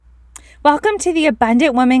Welcome to the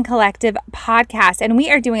Abundant Woman Collective podcast, and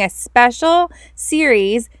we are doing a special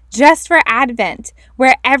series just for Advent,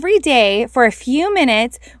 where every day for a few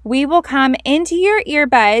minutes, we will come into your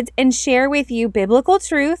earbuds and share with you biblical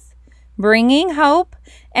truth, bringing hope,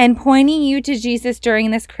 and pointing you to Jesus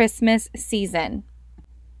during this Christmas season.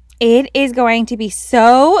 It is going to be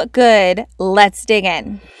so good. Let's dig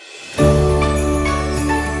in.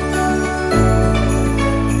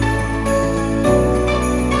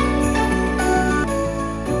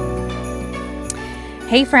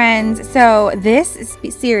 Hey friends, so this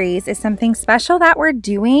series is something special that we're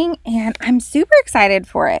doing and I'm super excited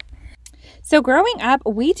for it. So growing up,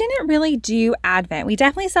 we didn't really do Advent. We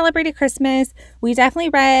definitely celebrated Christmas. We definitely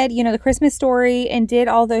read, the Christmas story and did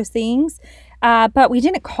all those things, but we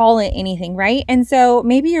didn't call it anything, right? And so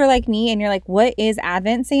maybe you're like me and you're like, what is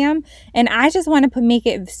Advent, Sam? And I just want to make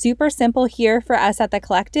it super simple here for us at the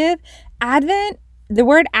collective. The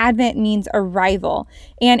word Advent means arrival,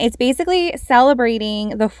 and it's basically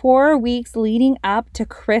celebrating the 4 weeks leading up to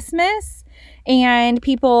Christmas, and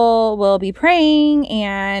people will be praying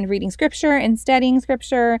and reading scripture and studying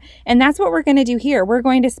scripture, and that's what we're going to do here. We're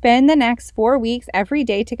going to spend the next 4 weeks every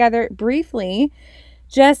day together briefly,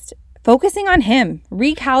 just focusing on Him,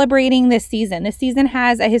 recalibrating this season. This season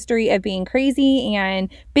has a history of being crazy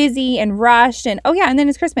and busy and rushed and and then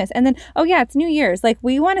it's Christmas and then it's New Year's. Like,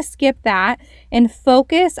 we want to skip that and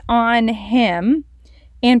focus on Him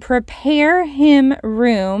and prepare Him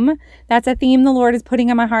room. That's a theme the Lord is putting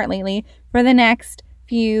on my heart lately for the next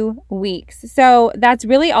few weeks. So that's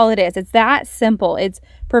really all it is. It's that simple. It's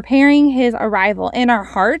preparing His arrival in our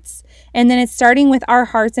hearts, and then it's starting with our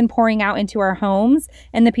hearts and pouring out into our homes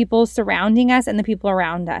and the people surrounding us and the people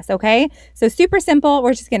around us, okay? So super simple.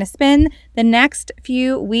 We're just going to spend the next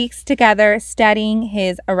few weeks together studying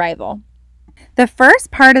His arrival. The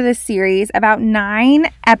first part of this series, about 9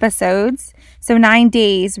 episodes, so 9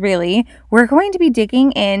 days really, we're going to be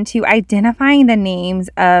digging into identifying the names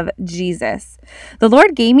of Jesus. The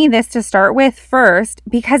Lord gave me this to start with first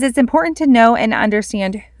because it's important to know and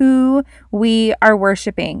understand who we are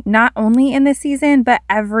worshiping, not only in this season, but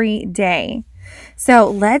every day. So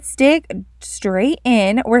let's dig straight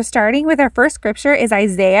in. We're starting with our first scripture is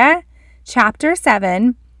Isaiah chapter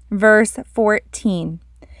 7, verse 14.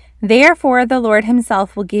 Therefore, the Lord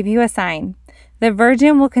Himself will give you a sign. The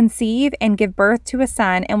virgin will conceive and give birth to a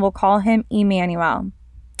son and will call him Emmanuel.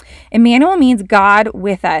 Emmanuel means God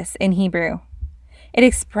with us in Hebrew. It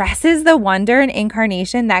expresses the wonder and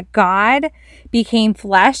incarnation that God became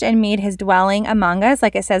flesh and made His dwelling among us,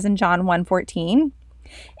 like it says in John 1:14.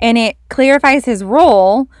 And it clarifies His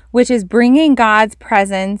role, which is bringing God's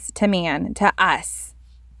presence to man, to us.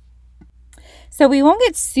 So we won't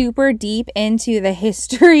get super deep into the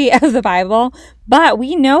history of the Bible, but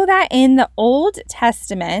we know that in the Old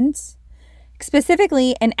Testament,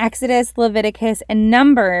 specifically in Exodus, Leviticus, and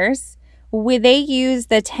Numbers, they used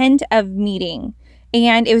the tent of meeting.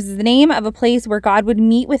 And it was the name of a place where God would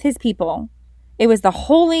meet with His people. It was the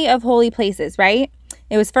holy of holy places, right?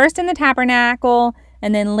 It was first in the tabernacle,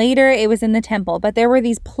 and then later it was in the temple. But there were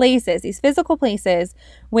these places, these physical places,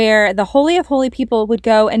 where the holy of holy people would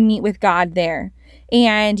go and meet with God there.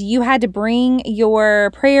 And you had to bring your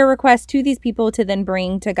prayer request to these people to then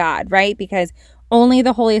bring to God, right? Because only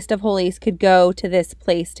the holiest of holies could go to this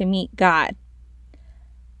place to meet God.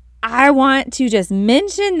 I want to just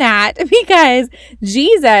mention that because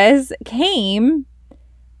Jesus came,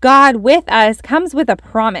 God with us, comes with a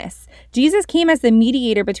promise. Jesus came as the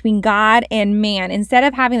mediator between God and man. Instead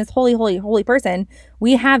of having this holy, holy, holy person,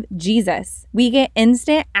 we have Jesus. We get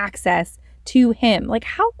instant access to Him. Like,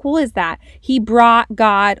 how cool is that? He brought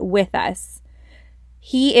God with us.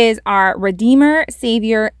 He is our Redeemer,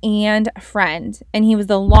 Savior, and friend. And He was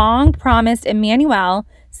the long-promised Emmanuel,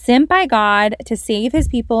 sent by God to save His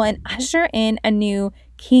people and usher in a new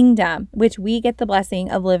kingdom, which we get the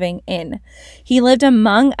blessing of living in. He lived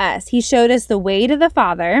among us. He showed us the way to the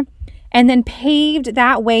Father and then paved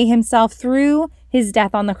that way Himself through His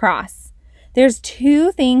death on the cross. There's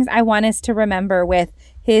 2 things I want us to remember with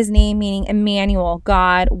His name, meaning Emmanuel,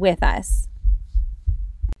 God with us.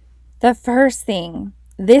 The first thing,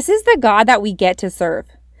 this is the God that we get to serve.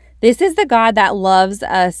 This is the God that loves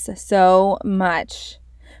us so much.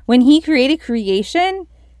 When He created creation,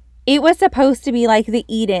 it was supposed to be like the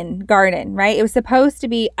Eden garden, right? It was supposed to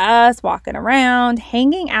be us walking around,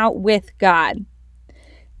 hanging out with God.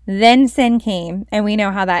 Then sin came, and we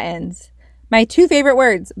know how that ends. My 2 favorite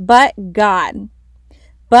words, but God.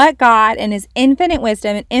 But God, in his infinite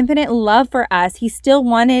wisdom and infinite love for us, he still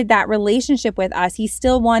wanted that relationship with us. He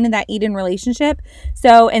still wanted that Eden relationship.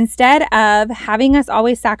 So instead of having us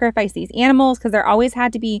always sacrifice these animals, because there always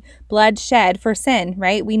had to be blood shed for sin,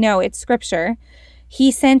 right? We know it's scripture.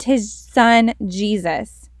 He sent his son,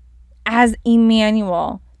 Jesus, as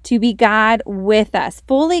Emmanuel, to be God with us,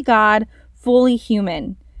 fully God, fully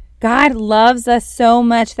human. God loves us so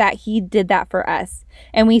much that he did that for us.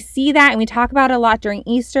 And we see that and we talk about it a lot during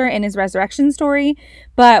Easter in his resurrection story,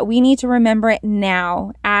 but we need to remember it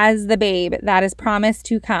now as the babe that is promised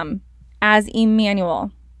to come, as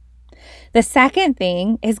Emmanuel. The second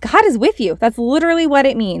thing is God is with you. That's literally what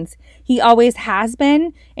it means. He always has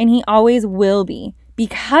been and he always will be.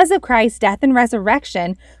 Because of Christ's death and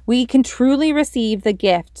resurrection, we can truly receive the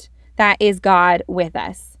gift that is God with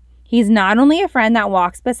us. He's not only a friend that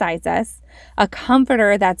walks beside us, a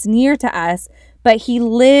comforter that's near to us, but he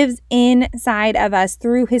lives inside of us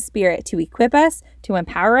through his Spirit to equip us, to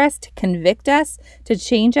empower us, to convict us, to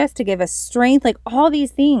change us, to give us strength, like all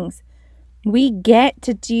these things. We get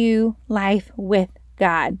to do life with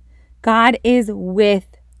God. God is with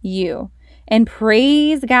you. And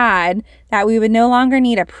praise God that we would no longer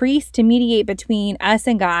need a priest to mediate between us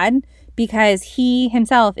and God because he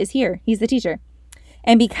himself is here. He's the teacher.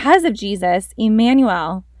 And because of Jesus,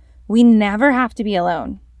 Emmanuel, we never have to be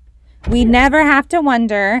alone. We never have to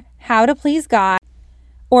wonder how to please God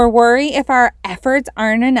or worry if our efforts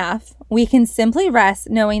aren't enough. We can simply rest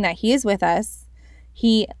knowing that he is with us.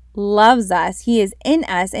 He loves us. He is in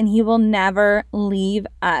us and he will never leave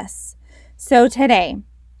us. So today,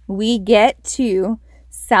 we get to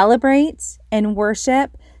celebrate and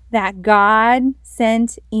worship that God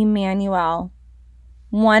sent Emmanuel.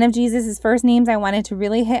 One of Jesus' first names I wanted to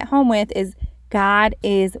really hit home with is God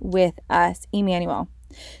is with us, Emmanuel.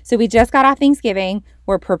 So we just got off Thanksgiving.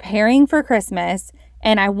 We're preparing for Christmas.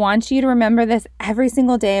 And I want you to remember this every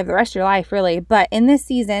single day of the rest of your life, really. But in this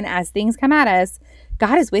season, as things come at us,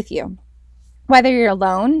 God is with you. Whether you're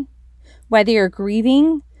alone, whether you're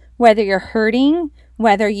grieving, whether you're hurting,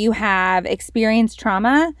 whether you have experienced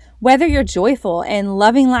trauma, whether you're joyful and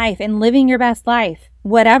loving life and living your best life,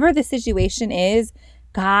 whatever the situation is,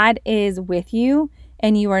 God is with you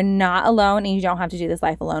and you are not alone and you don't have to do this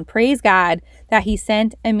life alone. Praise God that he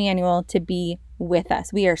sent Emmanuel to be with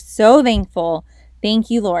us. We are so thankful. Thank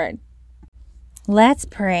you, Lord. Let's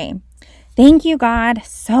pray. Thank you, God,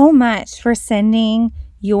 so much for sending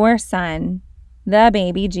your son, the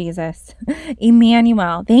baby Jesus,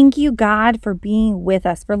 Emmanuel. Thank you, God, for being with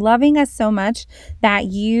us, for loving us so much that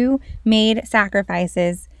you made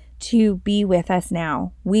sacrifices to be with us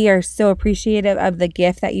now. We are so appreciative of the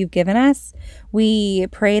gift that you've given us. We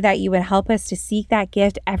pray that you would help us to seek that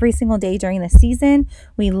gift every single day during the season.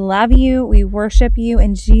 We love you. We worship you.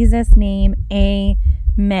 In Jesus' name,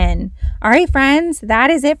 amen. All right, friends, that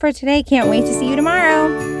is it for today. Can't wait to see you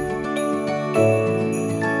tomorrow.